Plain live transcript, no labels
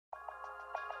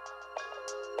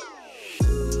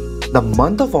The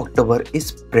month of October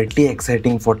is pretty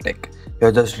exciting for tech.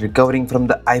 You're just recovering from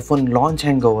the iPhone launch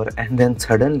hangover and then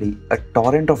suddenly a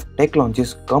torrent of tech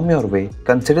launches come your way,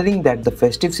 considering that the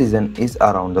festive season is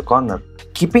around the corner.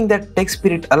 Keeping that tech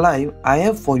spirit alive, I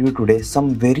have for you today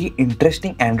some very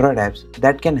interesting Android apps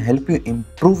that can help you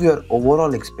improve your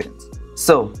overall experience.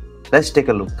 So, let's take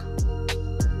a look.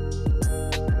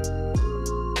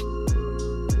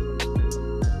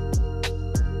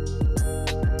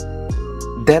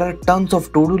 There are tons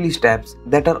of to-do list apps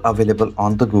that are available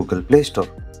on the Google Play Store,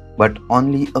 but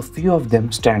only a few of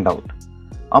them stand out.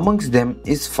 Amongst them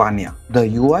is Fanya. The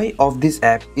UI of this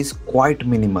app is quite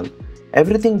minimal.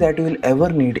 Everything that you will ever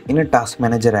need in a task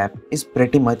manager app is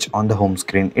pretty much on the home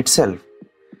screen itself.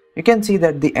 You can see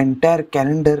that the entire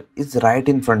calendar is right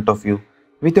in front of you,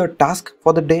 with your task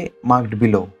for the day marked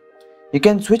below. You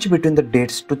can switch between the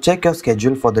dates to check your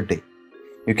schedule for the day.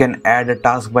 You can add a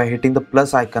task by hitting the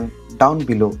plus icon down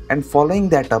below and following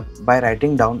that up by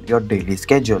writing down your daily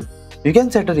schedule. You can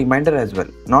set a reminder as well.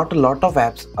 Not a lot of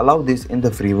apps allow this in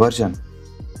the free version.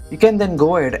 You can then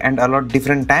go ahead and allot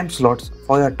different time slots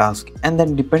for your task, and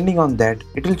then depending on that,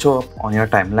 it will show up on your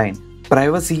timeline.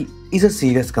 Privacy is a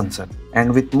serious concern,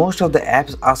 and with most of the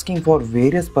apps asking for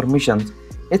various permissions,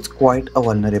 it's quite a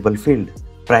vulnerable field.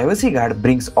 Privacy Guard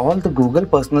brings all the Google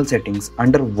personal settings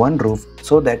under one roof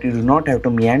so that you do not have to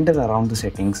meander around the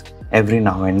settings every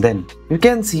now and then. You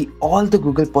can see all the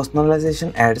Google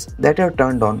personalization ads that you have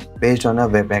turned on based on your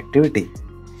web activity.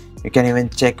 You can even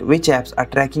check which apps are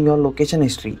tracking your location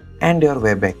history and your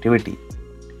web activity.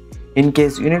 In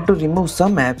case you need to remove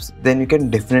some apps, then you can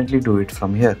definitely do it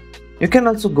from here. You can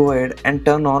also go ahead and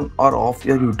turn on or off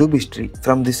your YouTube history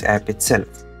from this app itself.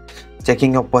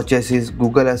 Checking your purchases,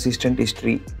 Google Assistant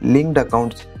history, linked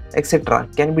accounts, etc.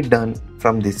 can be done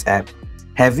from this app.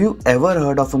 Have you ever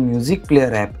heard of a music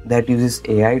player app that uses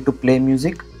AI to play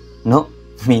music? No,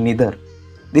 me neither.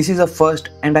 This is a first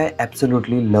and I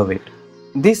absolutely love it.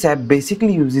 This app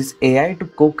basically uses AI to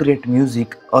co-create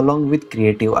music along with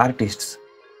creative artists.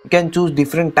 You can choose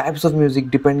different types of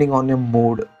music depending on your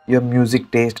mood, your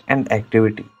music taste and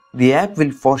activity. The app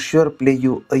will for sure play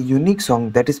you a unique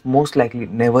song that is most likely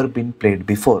never been played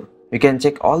before. You can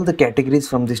check all the categories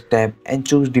from this tab and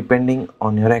choose depending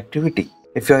on your activity.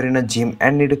 If you are in a gym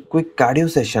and need a quick cardio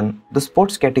session, the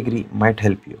sports category might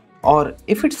help you. Or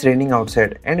if it's raining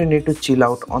outside and you need to chill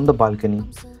out on the balcony,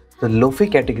 the Lofi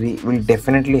category will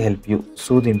definitely help you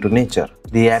soothe into nature.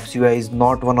 The app's UI is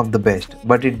not one of the best,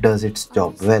 but it does its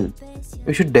job well.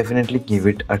 You should definitely give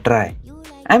it a try.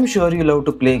 I'm sure you love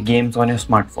to play games on your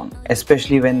smartphone,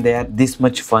 especially when they are this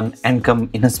much fun and come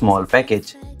in a small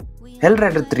package.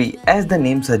 HellRider 3, as the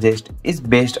name suggests, is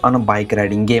based on a bike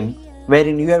riding game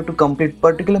wherein you have to complete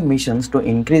particular missions to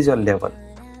increase your level.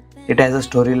 It has a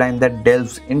storyline that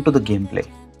delves into the gameplay.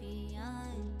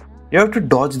 You have to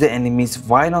dodge the enemies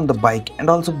while on the bike and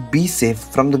also be safe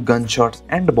from the gunshots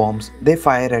and bombs they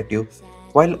fire at you,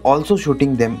 while also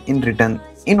shooting them in return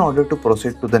in order to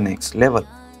proceed to the next level.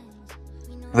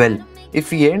 Well,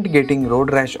 if we ain't getting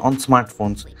road rash on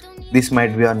smartphones, this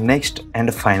might be our next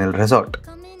and final resort.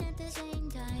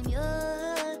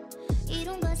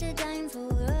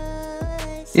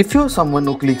 If you're someone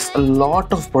who clicks a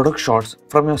lot of product shots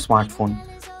from your smartphone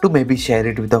to maybe share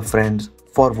it with your friends,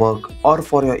 for work or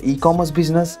for your e-commerce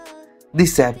business,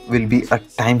 this app will be a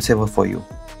time saver for you.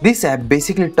 This app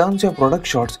basically turns your product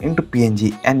shots into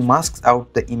PNG and masks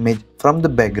out the image from the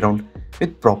background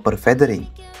with proper feathering.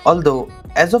 Although,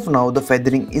 as of now, the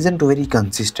feathering isn't very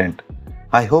consistent.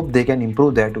 I hope they can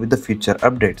improve that with the future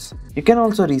updates. You can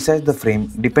also resize the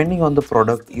frame depending on the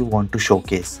product you want to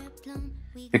showcase.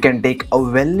 You can take a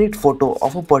well-lit photo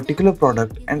of a particular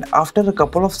product and after a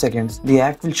couple of seconds, the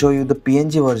app will show you the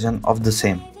PNG version of the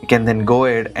same. You can then go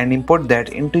ahead and import that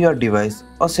into your device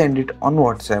or send it on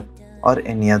WhatsApp or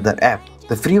any other app.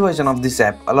 The free version of this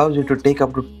app allows you to take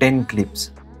up to 10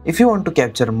 clips. If you want to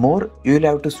capture more, you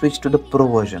will have to switch to the Pro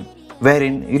version,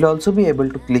 wherein you'll also be able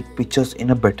to click pictures in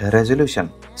a better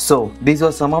resolution. So these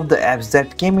were some of the apps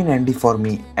that came in handy for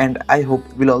me and I hope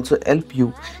will also help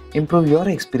you improve your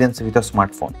experience with your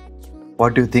smartphone.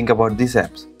 What do you think about these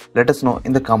apps? Let us know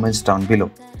in the comments down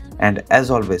below. And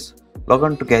as always, log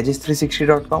on to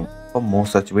gadgets360.com for more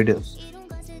such videos.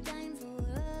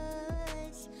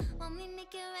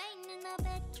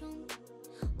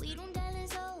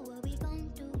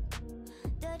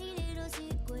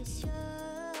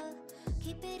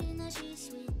 Keep it in the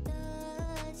sheets with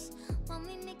us. Want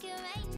me make it right?